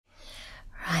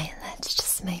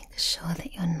sure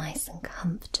that you're nice and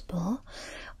comfortable.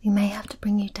 We may have to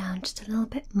bring you down just a little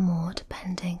bit more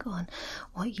depending on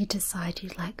what you decide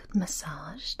you'd like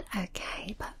massaged.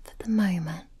 Okay, but for the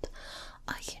moment,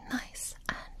 are you nice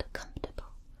and comfortable?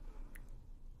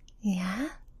 Yeah?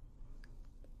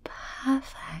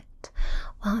 Perfect.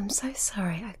 Well, I'm so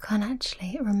sorry. I can't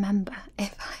actually remember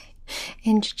if I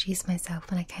introduced myself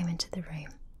when I came into the room.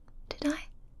 Did I?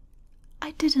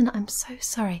 I didn't. I'm so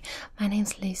sorry. My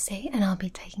name's Lucy and I'll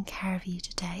be taking care of you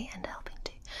today and helping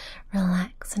to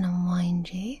relax and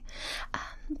unwind you.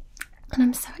 And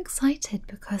I'm so excited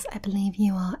because I believe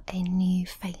you are a new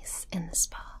face in the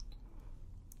spa.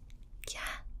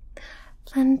 Yeah,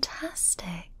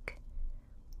 fantastic.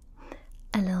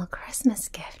 A little Christmas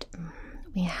gift.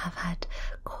 We have had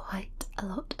quite a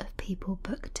lot of people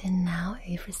booked in now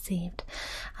who've received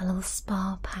a little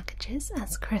spa packages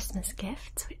as Christmas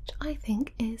gifts, which I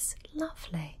think is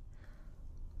lovely.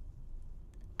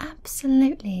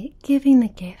 Absolutely, giving the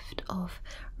gift of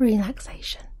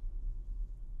relaxation.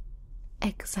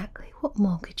 Exactly, what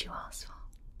more could you ask for?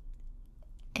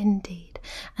 Indeed.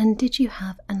 And did you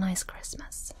have a nice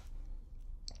Christmas?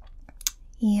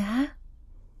 Yeah?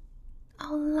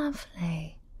 Oh,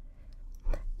 lovely.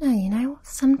 No, you know,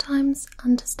 sometimes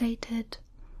understated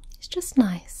is just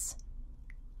nice.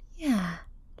 Yeah,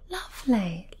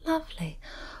 lovely, lovely.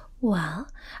 Well,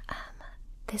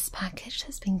 this package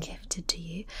has been gifted to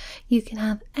you. You can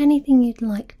have anything you'd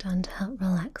like done to help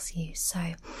relax you. So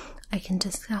I can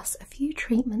discuss a few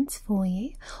treatments for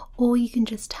you, or you can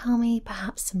just tell me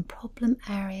perhaps some problem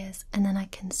areas and then I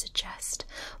can suggest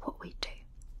what we do.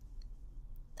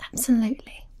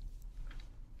 Absolutely.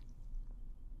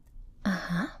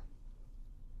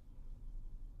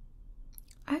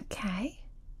 Okay.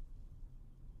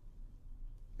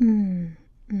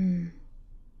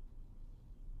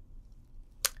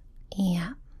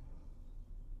 Yeah.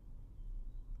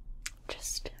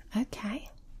 Just okay.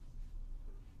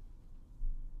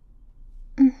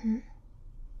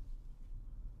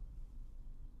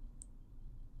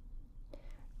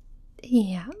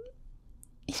 Yeah.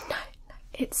 No,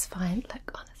 it's fine.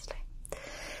 Look, honestly,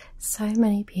 so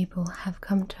many people have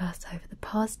come to us over the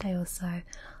past day or so,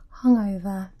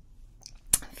 hungover,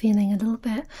 feeling a little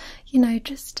bit, you know,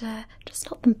 just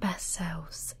not the best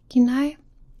selves, you know.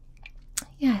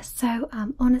 Yeah, so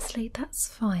honestly, that's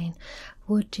fine.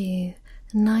 We'll do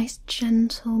a nice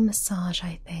gentle massage,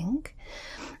 I think.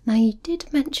 Now, you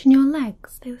did mention your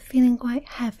legs; they were feeling quite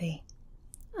heavy.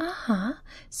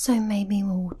 So maybe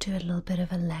we'll do a little bit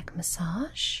of a leg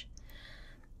massage.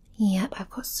 Yep, I've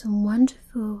got some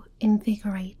wonderful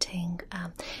invigorating,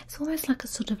 it's almost like a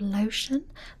sort of lotion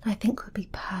that I think would be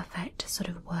perfect to sort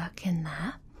of work in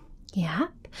there.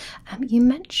 Yep. You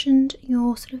mentioned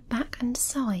your sort of back and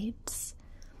sides.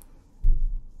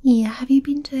 Yeah, have you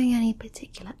been doing any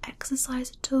particular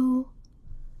exercise at all?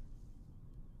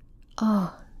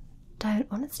 Oh, don't,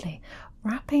 honestly.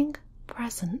 Wrapping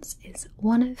presents is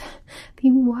one of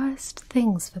the worst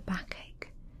things for backache.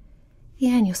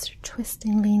 Yeah, and you're sort of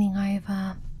twisting, leaning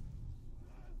over.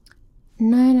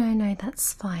 No,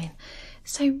 that's fine.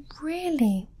 So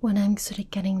really, what I'm sort of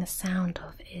getting the sound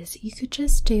of is you could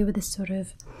just do with a sort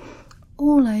of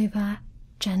all over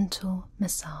gentle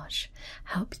massage.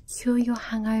 Help cure your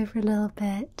hangover a little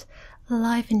bit,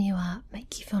 liven you up,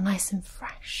 make you feel nice and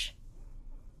fresh.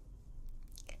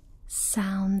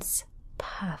 Sounds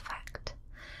perfect.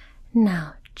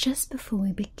 Now, just before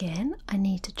we begin, I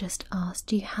need to just ask,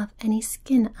 do you have any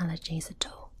skin allergies at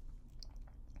all?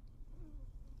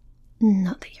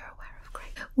 Not that you're aware of,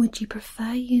 great. Would you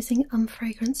prefer using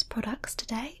unfragranced products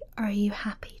today, or are you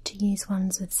happy to use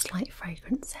ones with slight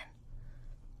fragrance in?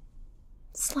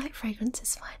 Slight fragrance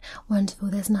is fine. Wonderful,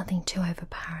 there's nothing too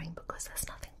overpowering because there's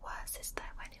nothing worse, is there,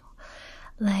 when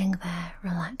you're laying there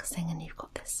relaxing and you've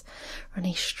got this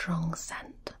really strong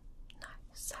scent. No,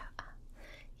 so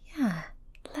yeah,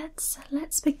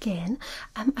 let's begin.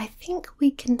 I think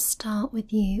we can start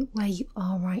with you where you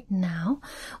are right now.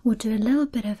 We'll do a little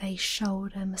bit of a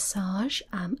shoulder massage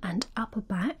and upper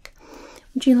back.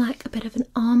 Would you like a bit of an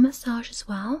arm massage as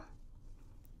well?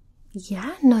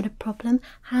 Yeah, not a problem.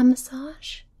 Hand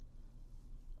massage?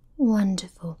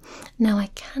 Wonderful. Now I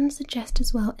can suggest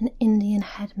as well an Indian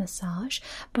head massage,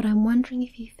 but I'm wondering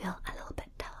if you feel a little bit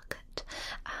delicate.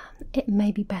 It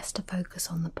may be best to focus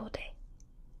on the body.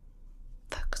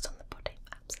 Focus on the body,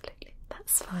 absolutely.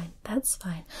 That's fine, that's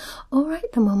fine.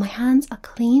 Alright then, well my hands are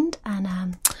cleaned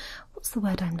and what's the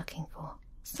word I'm looking for?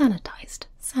 Sanitized.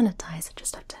 Sanitized. I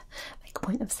just have to make a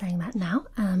point of saying that now.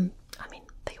 I mean,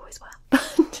 they always were.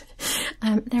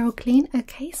 They're all clean.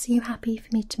 Okay, so you happy for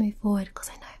me to move forward? Because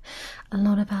I know a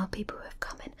lot of our people who have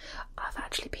come in have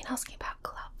actually been asking about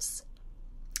gloves.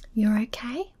 You're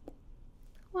okay?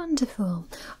 Wonderful.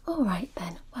 All right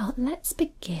then. Well, let's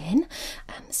begin.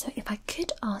 So if I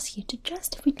could ask you to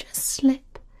if we just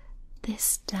slip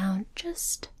this down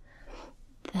just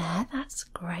there. That's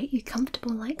great. You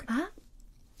comfortable like that?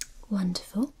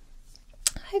 Wonderful.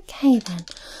 Okay then.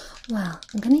 Well,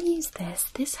 I'm going to use this.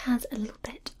 This has a little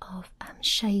bit of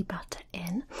shea butter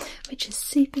in, which is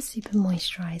super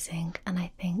moisturising, and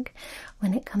I think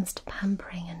when it comes to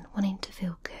pampering and wanting to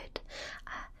feel good,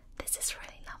 this is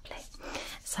really lovely.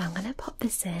 So I'm going to pop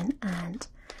this in and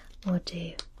we'll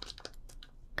do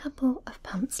a couple of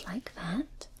pumps like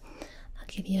that. I'll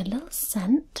give you a little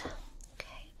scent.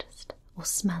 Okay, or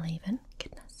smell even.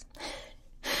 Goodness.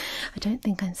 I don't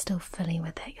think I'm still fully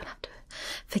with it. You'll have to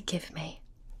forgive me.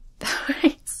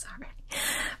 Sorry.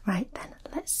 Right then,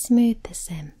 let's smooth this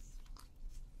in.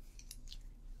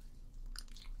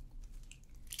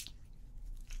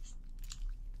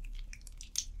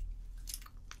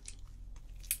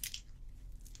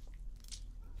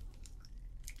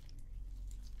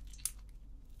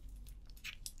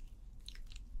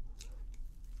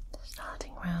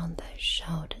 Starting round those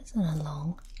shoulders and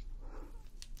along.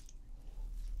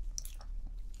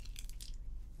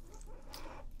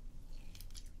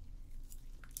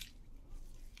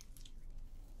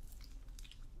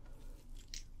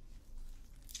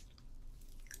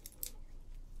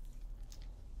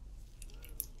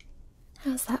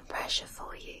 How's that pressure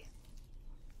for you?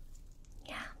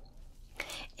 Yeah.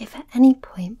 If at any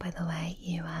point, by the way,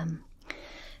 you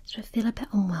sort of feel a bit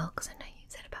unwell, because I know you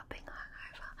said about being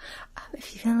hungover,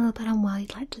 if you feel a little bit unwell,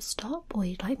 you'd like to stop, or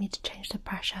you'd like me to change the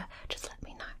pressure, just let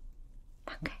me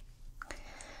know. Okay.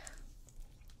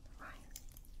 Right.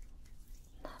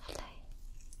 Lovely.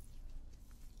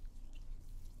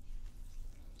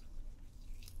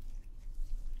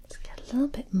 Let's get a little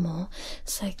bit more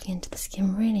soaking into the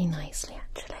skin really nicely,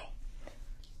 actually.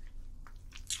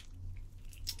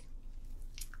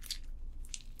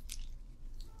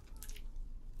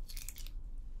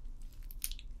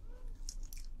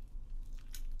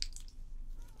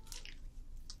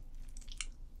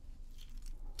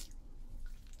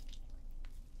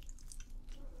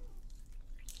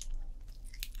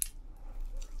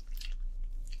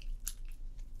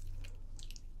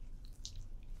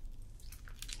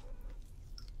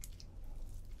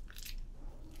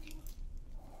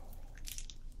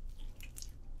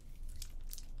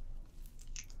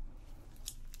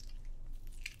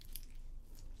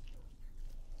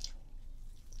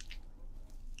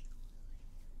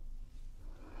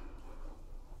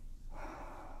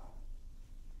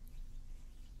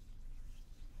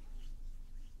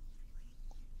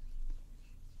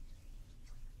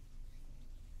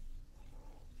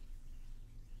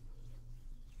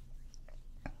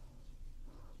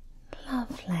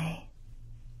 Lovely.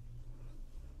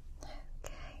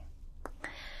 Okay.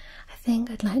 I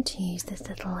think I'd like to use this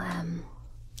little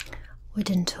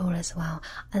wooden tool as well.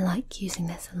 I like using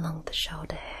this along the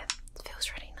shoulder here. It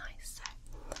feels really nice.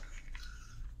 So.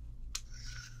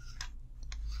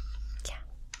 Yeah,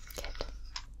 good.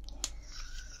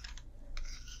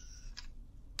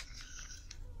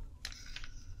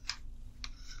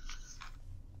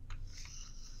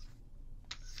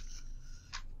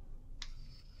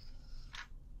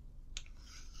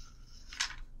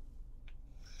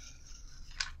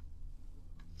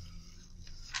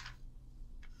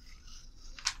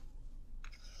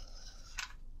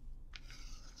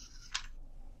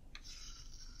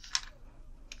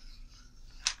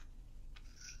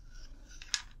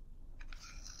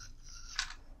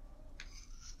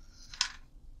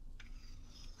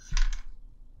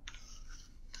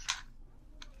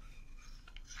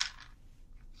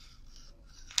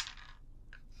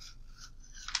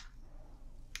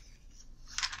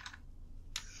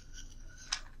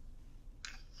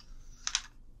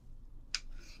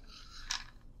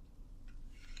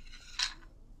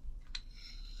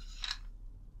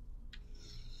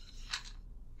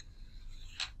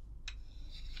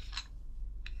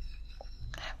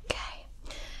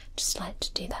 Just like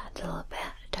to do that a little bit.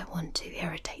 I don't want to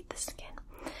irritate the skin.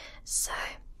 So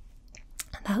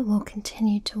that will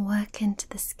continue to work into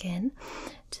the skin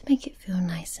to make it feel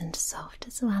nice and soft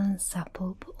as well and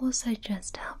supple, but also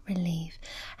just help relieve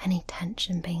any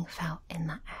tension being felt in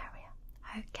that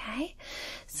area. Okay,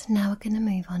 so now we're going to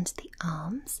move on to the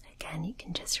arms. Again, you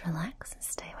can just relax and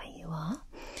stay where you are.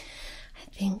 I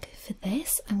think for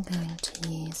this I'm going to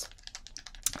use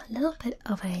a little bit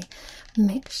of a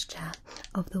mixture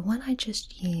of the one I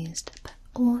just used, but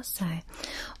also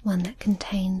one that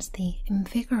contains the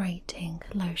invigorating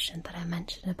lotion that I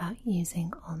mentioned about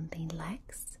using on the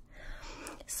legs.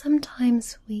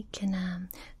 Sometimes we can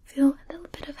feel a little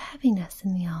bit of heaviness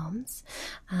in the arms,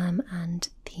 and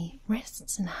the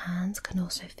wrists and hands can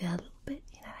also feel a little bit,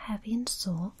 heavy and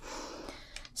sore.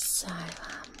 So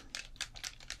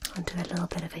I'll do a little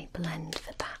bit of a blend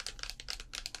for that.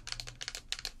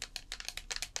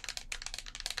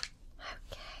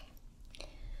 Okay,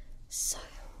 so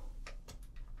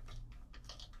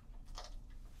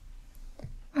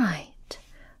right,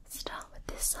 start with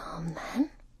this arm then.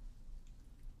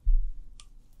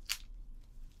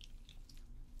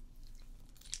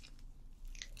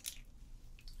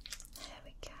 There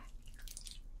we go.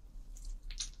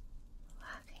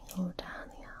 Working all down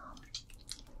the arm.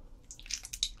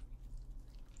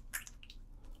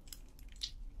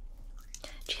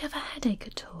 Do you have a headache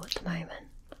at all at the moment?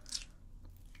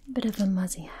 A bit of a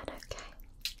muzzy head, okay.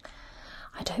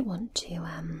 I don't want to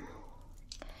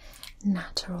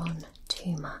natter on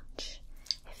too much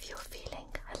if you're feeling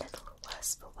a little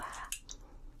worse for wear.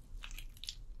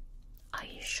 Are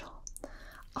you sure?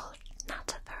 I'll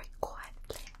natter very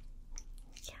quietly.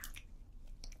 Yeah.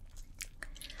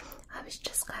 I was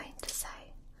just going to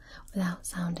say, without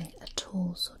sounding at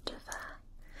all sort of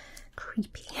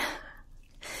creepy,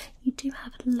 you do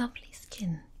have lovely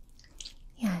skin.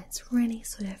 Yeah, it's really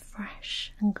sort of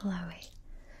fresh and glowy.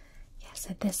 Yeah,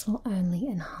 so this will only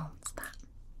enhance that.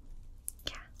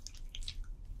 Yeah.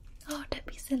 Oh, don't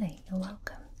be silly, you're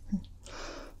welcome.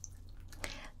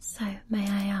 So, may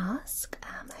I ask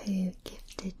who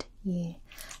gifted you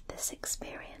this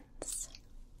experience?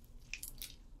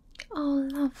 Oh,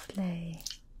 lovely.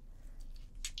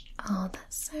 Oh,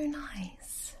 that's so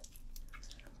nice.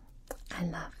 I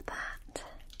love that.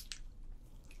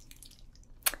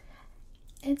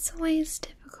 It's always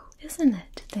difficult, isn't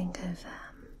it, to think of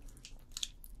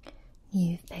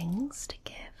new things to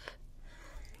give.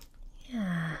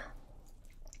 Yeah.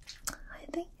 I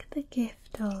think the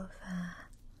gift of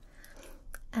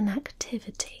an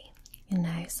activity,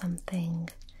 something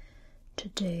to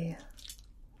do,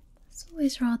 it's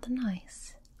always rather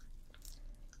nice.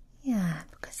 Yeah,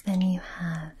 because then you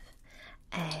have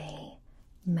a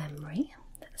memory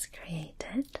that's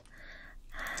created,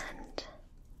 and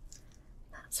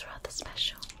that's rather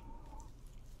special.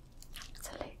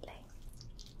 Absolutely.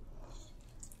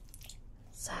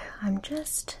 So I'm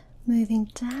just moving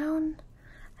down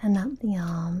and up the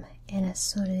arm in a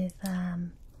sort of, I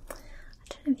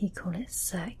don't know if you call it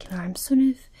circular, I'm sort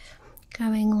of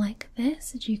going like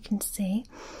this, as you can see,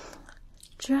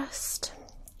 just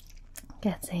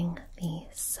getting the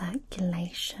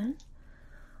circulation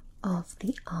of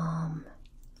the arm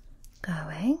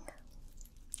going.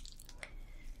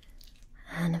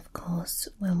 And of course,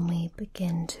 when we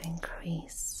begin to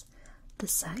increase the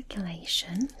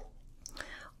circulation,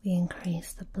 we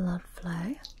increase the blood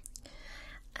flow,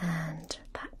 and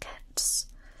that gets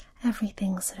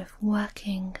everything sort of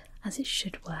working as it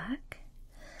should work.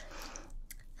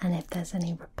 And if there's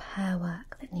any repair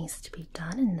work that needs to be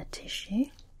done in the tissue,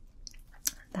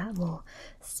 that will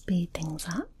speed things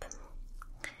up,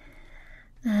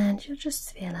 and you'll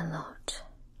just feel a lot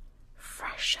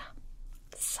fresher.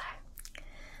 So,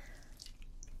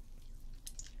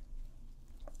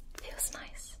 feels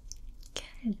nice.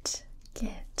 Good,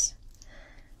 good.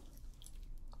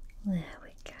 There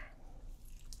we go.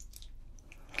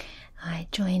 I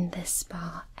joined this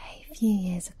spa a few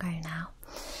years ago now,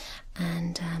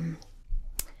 and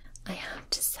I have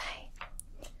to say,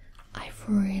 I've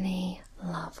really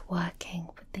love working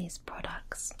with these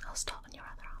products. I'll start on your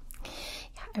other arm.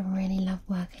 Yeah, I really love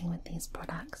working with these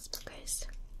products because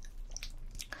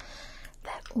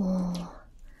they're all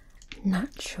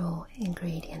natural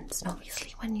ingredients, and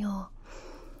obviously when you're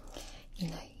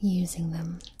using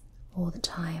them all the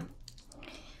time,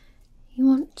 you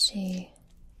want to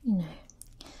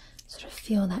sort of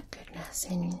feel that goodness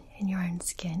in your own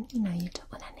skin. You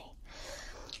don't want any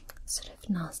sort of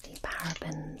nasty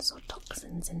parabens or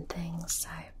toxins in things, so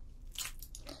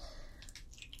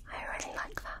I really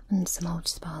like that. And some old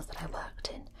spas that I worked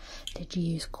in did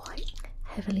use quite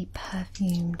heavily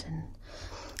perfumed and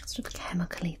sort of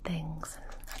chemically things, and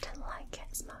I didn't like it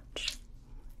as much.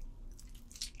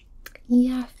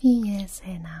 Yeah, a few years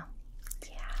here now.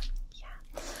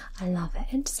 Yeah, I love it.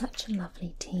 It's such a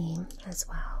lovely team as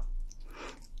well.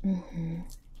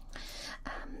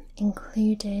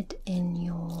 Included in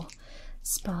your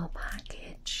spa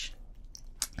package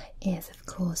is, of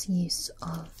course, use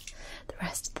of the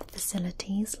rest of the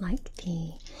facilities, like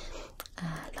the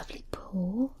lovely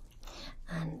pool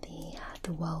and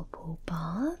the whirlpool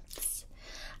baths,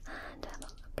 and a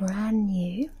brand new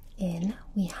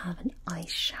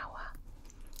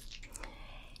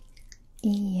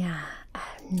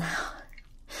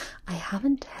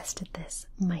tested this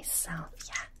myself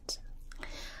yet,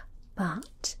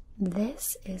 but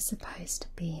this is supposed to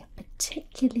be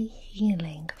particularly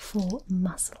healing for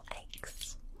muscle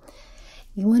aches.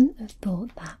 You wouldn't have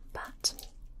thought that, but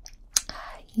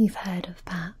you've heard of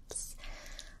perhaps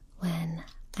when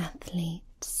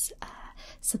athletes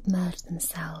submerge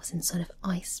themselves in sort of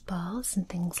ice baths and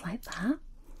things like that.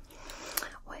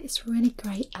 Well, it's really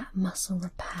great at muscle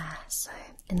repair, so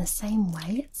in the same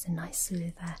way it's a nice sort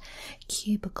of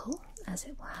cubicle, as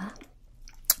it were,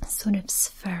 sort of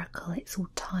spherical, it's all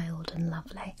tiled and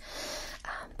lovely,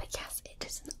 but yes, it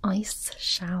is an ice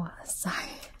shower, so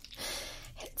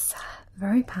it's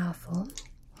very powerful.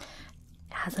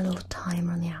 It has a little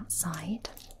timer on the outside.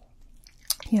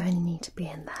 You only need to be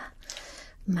in there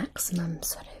maximum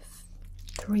sort of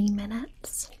 3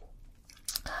 minutes,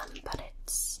 but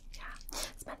it's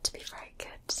meant to be very good.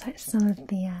 So some of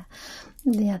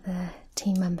the other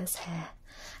team members here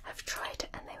have tried it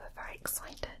and they were very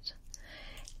excited.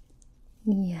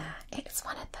 Yeah, it's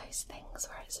one of those things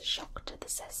where it's a shock to the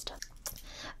system,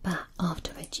 but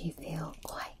afterwards you feel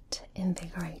quite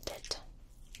invigorated.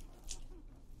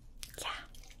 Yeah.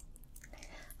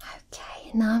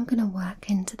 Okay, now I'm going to work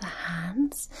into the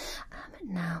hands.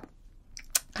 Now,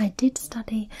 I did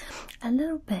study a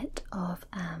little bit of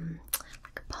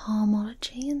like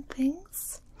palmology and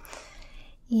things.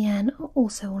 Yeah, and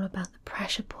also all about the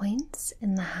pressure points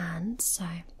in the hands. So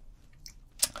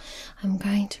I'm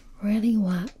going to really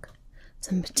work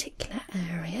some particular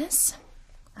areas.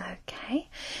 Okay,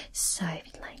 so if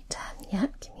you'd like to,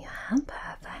 give me your hand,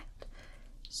 perfect.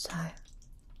 So,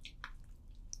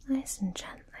 nice and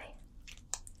gently.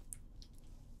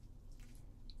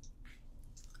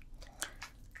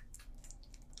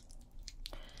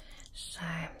 So,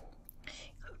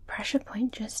 got a pressure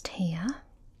point just here.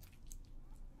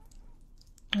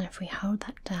 And if we hold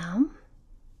that down,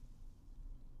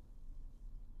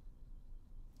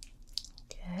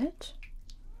 good.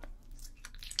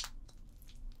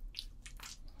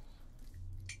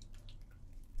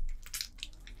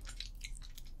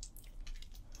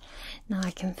 Now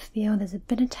I can feel there's a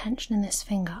bit of tension in this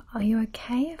finger. Are you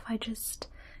okay if I just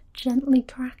gently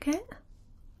crack it?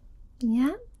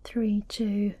 Yeah, 3,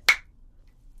 2,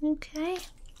 okay.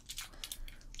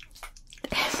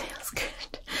 It feels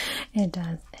good. It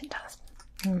does, it does.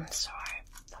 Sorry,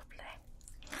 lovely.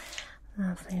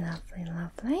 Lovely, lovely,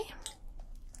 lovely.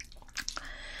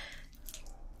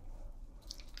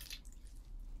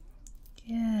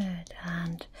 Good,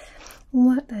 and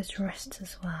work those wrists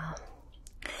as well.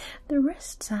 The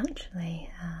wrists actually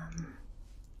are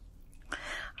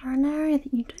an area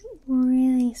that you don't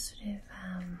really sort of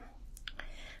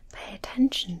pay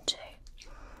attention to.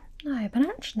 No, but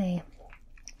actually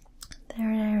they're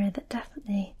an area that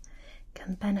definitely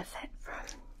can benefit from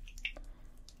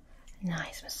a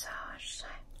nice massage. So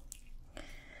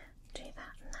do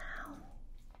that now.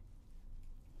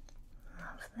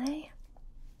 Lovely.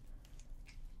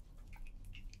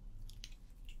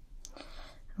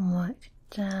 And work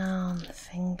down the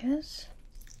fingers.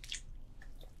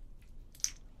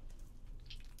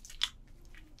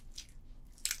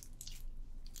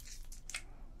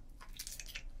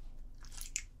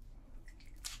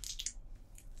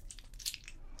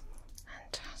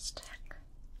 Fantastic.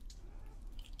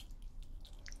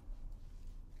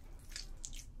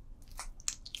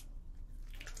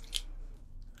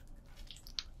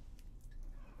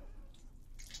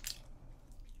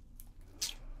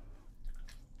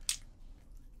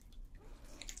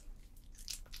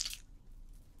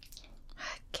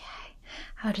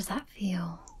 How does that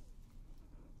feel?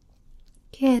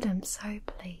 Good, I'm so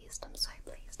pleased, I'm so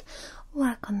pleased.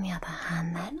 Work on the other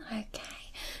hand then,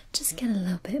 okay. Just get a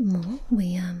little bit more.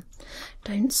 We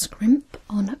don't scrimp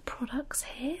on products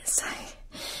here, so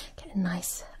get a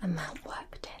nice amount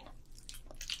worked in.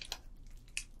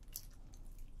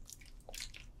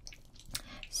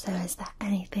 So is there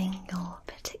anything you're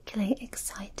particularly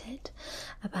excited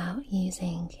about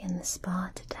using in the spa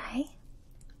today?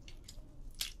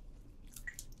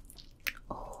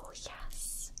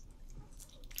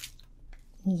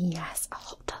 Yes, a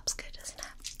hot tub's good, isn't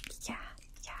it? Yeah,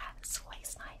 it's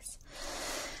always nice.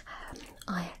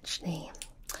 I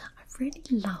really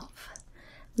love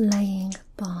laying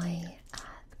by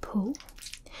the pool.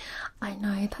 I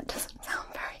know that doesn't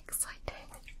sound very exciting,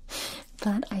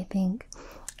 but I think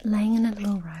laying in a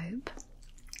little robe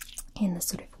in the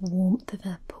sort of warmth of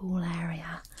a pool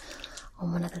area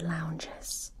on one of the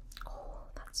lounges, oh,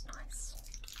 that's nice.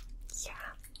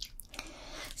 Yeah.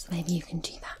 So maybe you can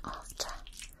do that after.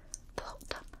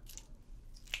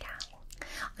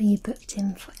 Are you booked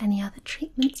in for any other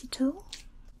treatments at all?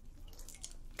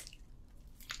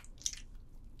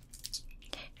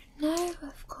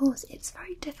 course, it's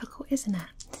very difficult, isn't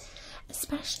it?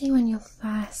 Especially when you're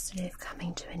first sort of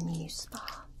coming to a new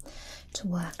spa to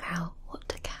work out what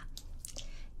to get.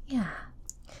 Yeah.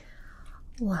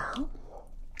 Well,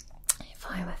 if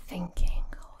I were thinking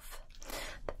of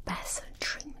the best sort of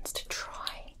treatments to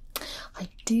try, I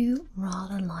do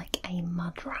rather like a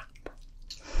mud wrap.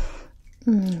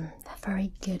 They're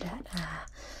very good at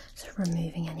sort of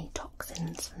removing any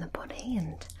toxins from the body,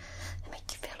 and they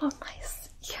make you feel all nice.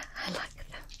 Yeah, I like them.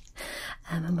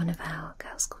 And one of our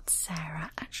girls called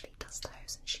Sarah actually does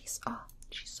those, and she's so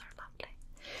lovely,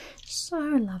 so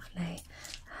lovely.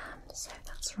 So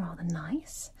that's rather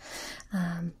nice.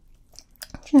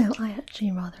 You know, I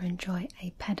actually rather enjoy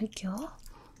a pedicure.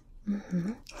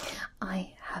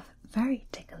 I have very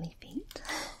tickly feet,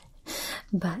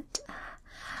 but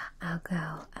our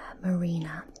girl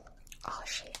Marina, oh,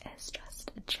 she is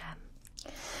just a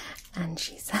gem, and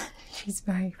she's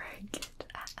very good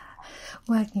at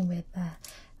working with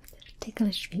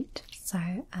ticklish feet. So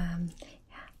yeah,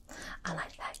 I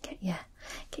like that.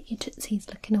 Get your tootsies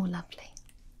looking all lovely.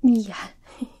 Yeah.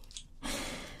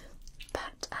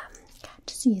 But yeah,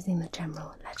 just using the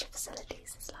general leisure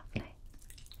facilities is lovely.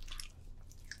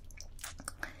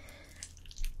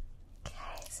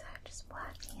 Okay, so just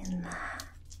working in there.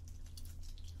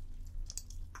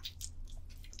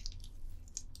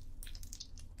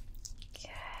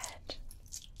 Good.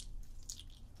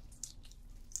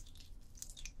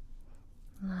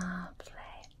 Lovely.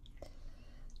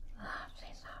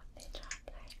 Lovely, lovely,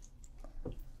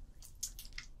 lovely.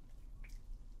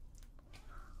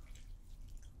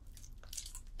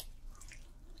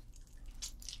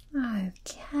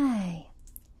 Okay,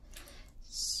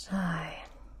 so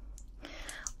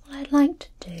what I'd like to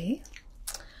do,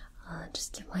 I'll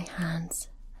just give my hands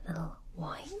a little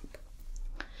wipe.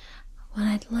 What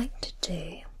I'd like to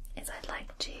do is I'd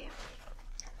like to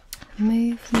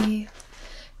move you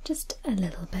just a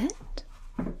little bit,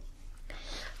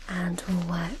 and we'll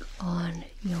work on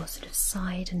your sort of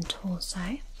side and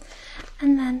torso,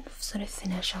 and then sort of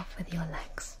finish off with your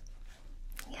legs.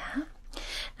 Yeah?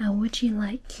 Now, would you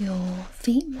like your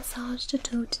feet massaged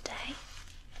at all today?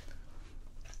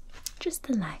 Just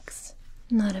the legs,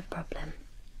 not a problem.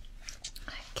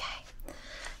 Okay,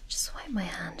 just wipe my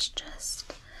hands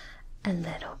just a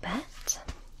little bit.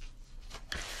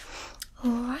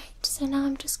 Alright, so now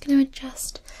I'm just going to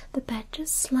adjust the bed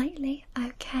just slightly,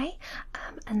 okay?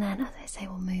 And then, as I say,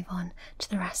 we'll move on to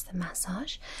the rest of the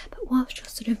massage. But whilst you're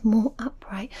sort of more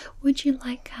upright, would you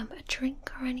like a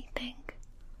drink or anything?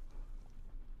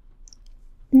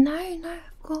 No,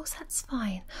 of course, that's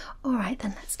fine. Alright,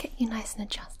 then let's get you nice and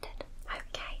adjusted.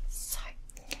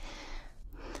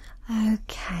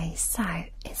 Okay, so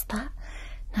is that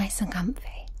nice and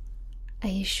comfy? Are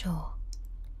you sure?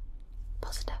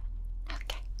 Positive?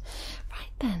 Okay.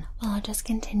 Right then, well, I'll just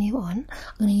continue on.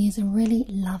 I'm going to use a really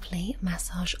lovely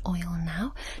massage oil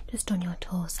now, just on your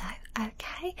torso,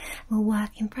 okay? We're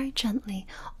working very gently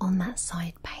on that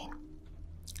side pain.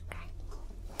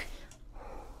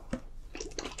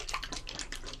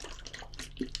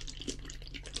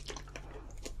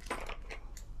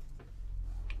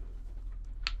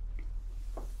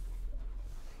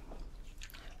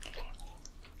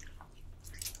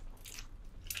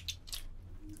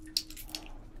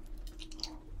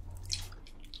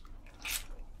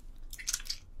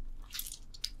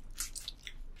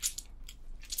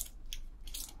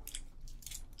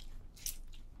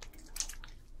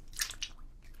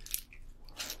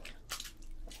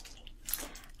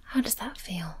 How does that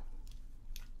feel? Are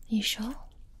you sure?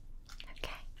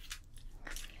 Okay.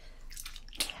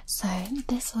 So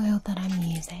this oil that I'm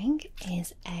using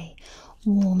is a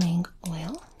warming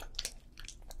oil.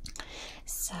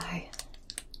 So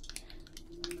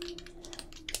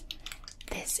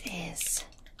this is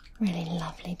really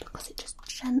lovely because it just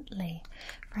gently,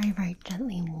 very, very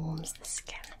gently warms the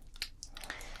skin,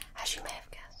 as you may have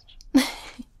guessed.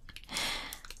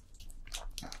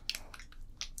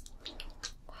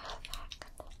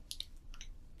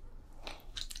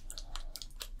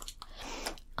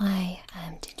 I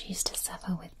did used to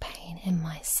suffer with pain in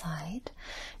my side,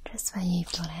 just where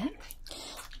you've got it.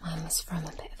 Mine was from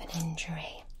a bit of an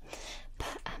injury.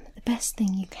 But the best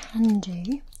thing you can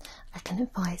do, I can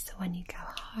advise that when you go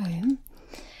home,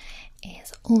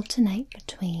 is alternate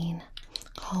between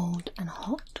cold and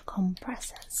hot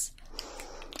compresses.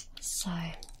 So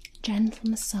gentle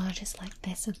massages like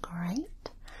this are great,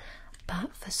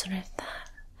 but for sort of that,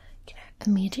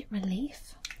 immediate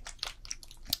relief,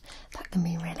 that can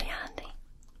be really handy.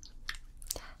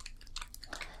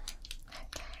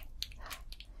 Okay,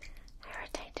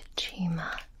 irritated too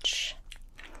much.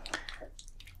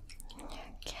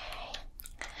 Okay,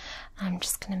 I'm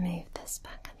just going to move this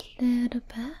back a little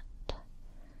bit.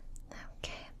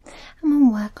 Okay, and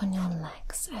we'll work on your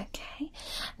legs. Okay,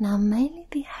 now mainly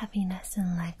the heaviness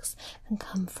in legs can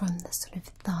come from the sort of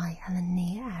thigh and the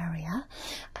knee area.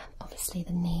 Obviously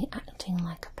the knee acting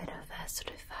like a bit of a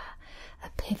sort of a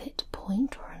pivot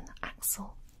point or an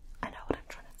axle. I know what I'm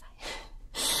trying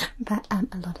to say. But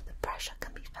a lot of the pressure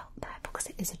can be felt there because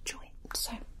it is a joint.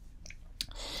 So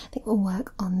I think we'll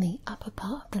work on the upper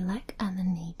part of the leg and the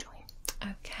knee joint.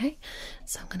 Okay,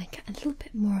 so I'm going to get a little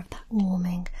bit more of that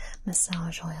warming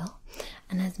massage oil,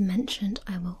 and as mentioned,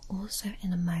 I will also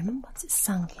in a moment, once it's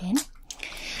sunk in,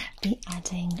 be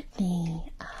adding the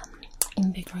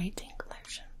invigorating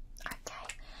lotion.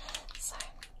 Okay, so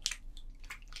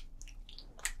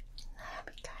there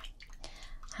we go.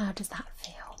 How does that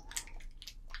feel?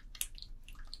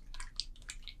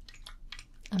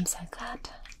 I'm so glad.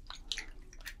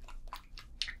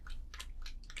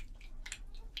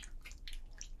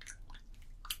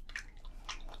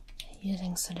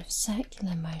 Using sort of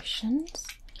circular motions,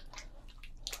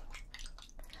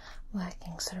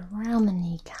 working sort of around the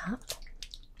kneecap.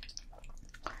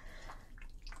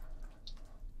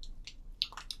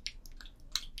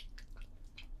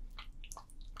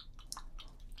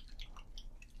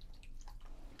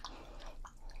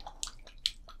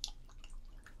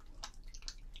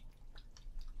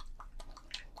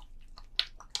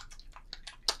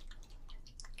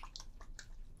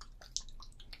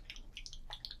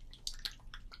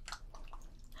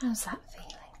 How's that feeling?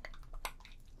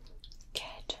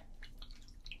 Good.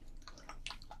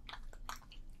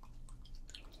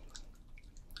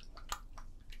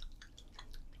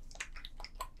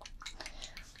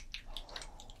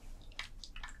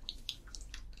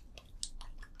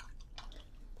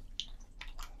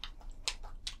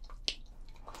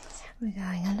 We're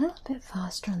going a little bit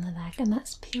faster on the leg, and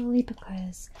that's purely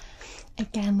because,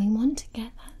 again, we want to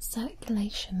get that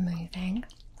circulation moving,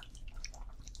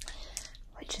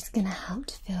 which is going to help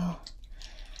to feel,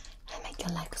 make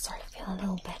your legs, feel a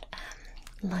little bit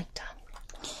lighter,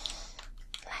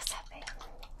 less heavy.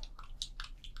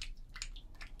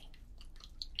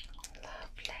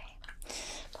 Lovely.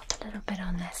 Pop a little bit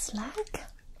on this leg.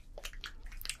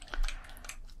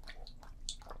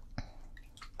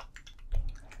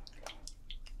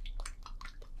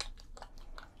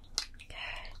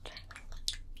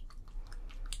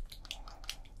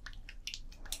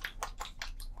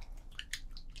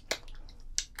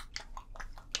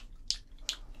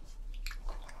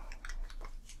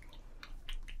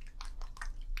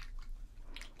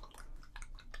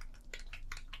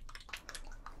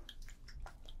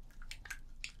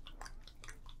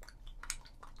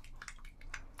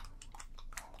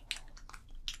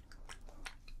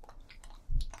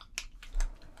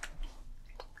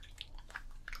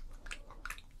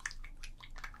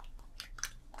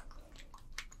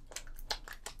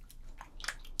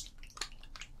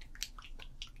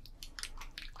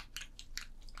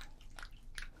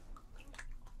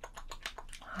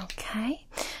 Okay,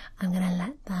 I'm going to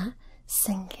let that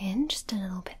sink in just a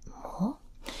little bit more.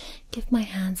 Give my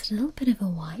hands a little bit of a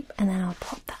wipe, and then I'll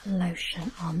pop that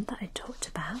lotion on that I talked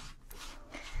about.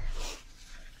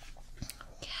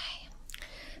 Okay,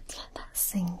 let's let that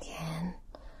sink in.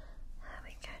 There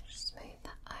we go, just smooth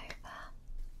that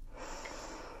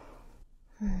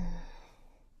over.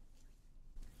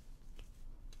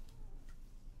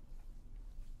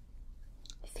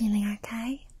 Feeling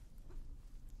okay?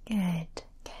 Good.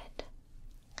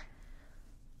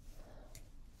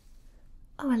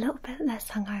 Oh, a little bit less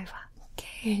hungover.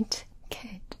 Good.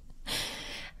 A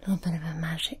little bit of a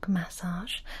magic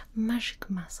massage.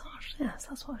 Yes,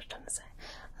 that's what I was trying to say.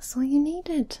 That's all you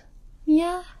needed.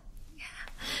 Yeah.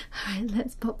 Alright,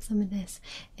 let's pop some of this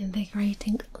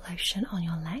invigorating lotion on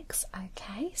your legs.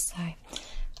 Okay, so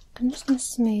I'm just going to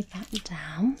smooth that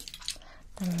down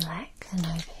the leg and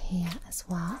over here as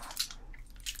well.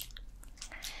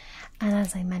 And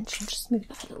as I mentioned, just smooth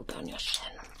that a little bit on your shin.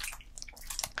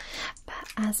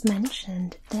 But as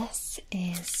mentioned, this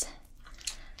is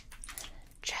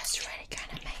just really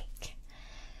going to make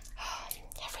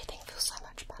everything feel so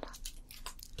much better.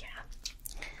 Yeah.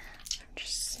 And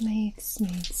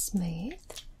just smooth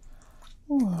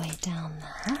all the way down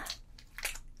there.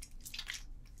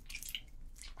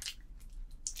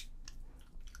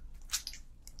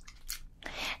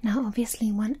 Now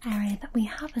obviously one area that we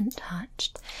haven't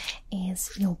touched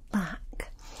is your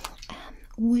back.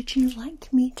 Would you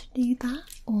like me to do that,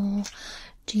 or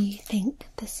do you think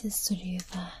this is sort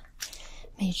of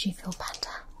made you feel better?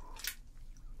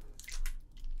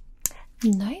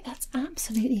 No, that's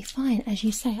absolutely fine. As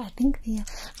you say, I think the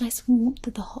nice warmth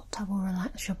of the hot tub will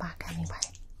relax your back anyway.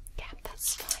 Yeah,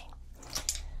 that's fine.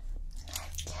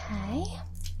 Okay.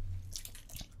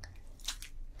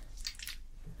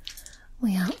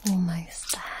 We are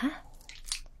almost there.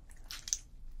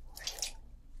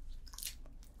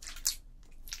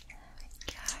 There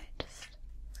we go.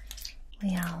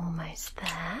 We are almost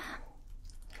there.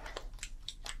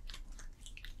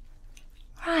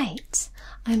 Right,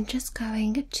 I'm just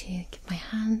going to give my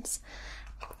hands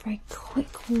a very quick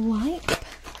wipe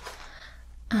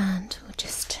and we'll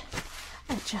just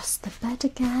adjust the bed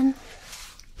again.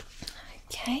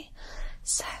 Okay,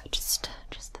 so just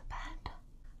adjust the bed.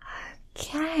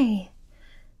 Okay,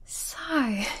 so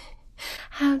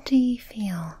how do you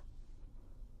feel?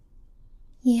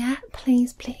 Yeah,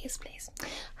 please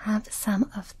have some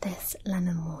of this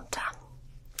lemon water.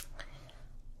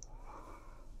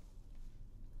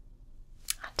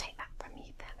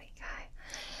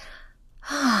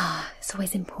 It's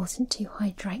always important to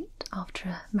hydrate after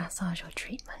a massage or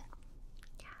treatment.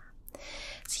 Yeah.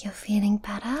 So you're feeling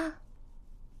better?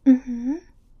 Oh,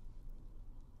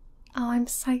 I'm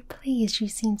so pleased. You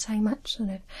seem so much sort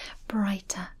of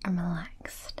brighter and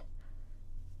relaxed.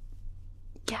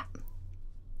 Yeah.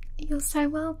 You're so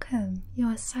welcome.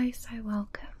 You're so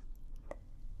welcome.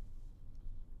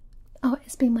 Oh,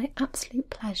 it's been my absolute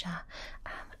pleasure.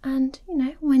 And, you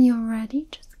know, when you're ready,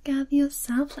 just gather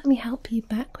yourself. Let me help you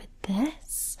back with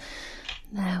this.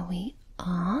 There we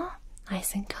are.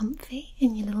 Nice and comfy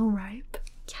in your little robe.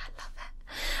 Yeah, I love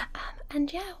it.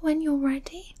 And yeah, when you're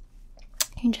ready,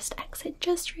 you can just exit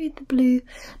just through the blue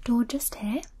door just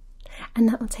here. And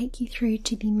that will take you through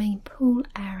to the main pool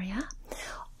area.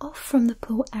 Off from the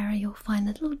pool area, you'll find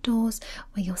the little doors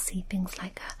where you'll see things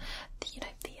like,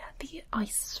 the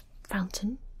ice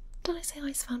fountain. Did I say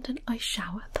ice fountain? Ice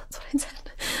shower, that's what I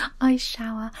said. Ice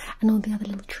shower and all the other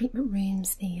little treatment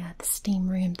rooms, the steam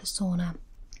room, the sauna,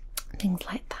 things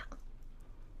like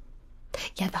that.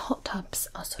 Yeah, the hot tubs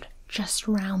are sort of just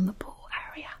round the pool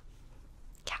area.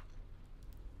 Yeah.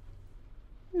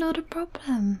 Not a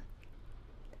problem.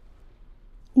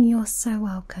 You're so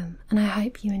welcome, and I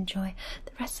hope you enjoy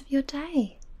the rest of your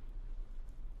day.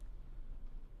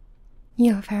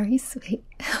 You're very sweet.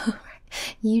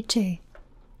 You too.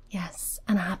 Yes,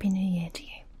 and a Happy New Year to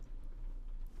you.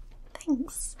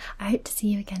 Thanks. I hope to see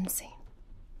you again soon.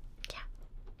 Yeah.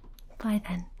 Bye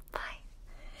then. Bye.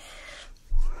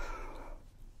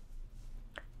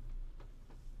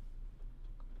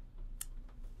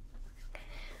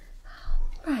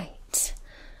 Right.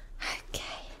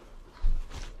 Okay.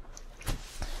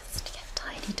 Just get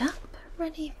tidied up,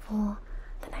 ready for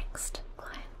the next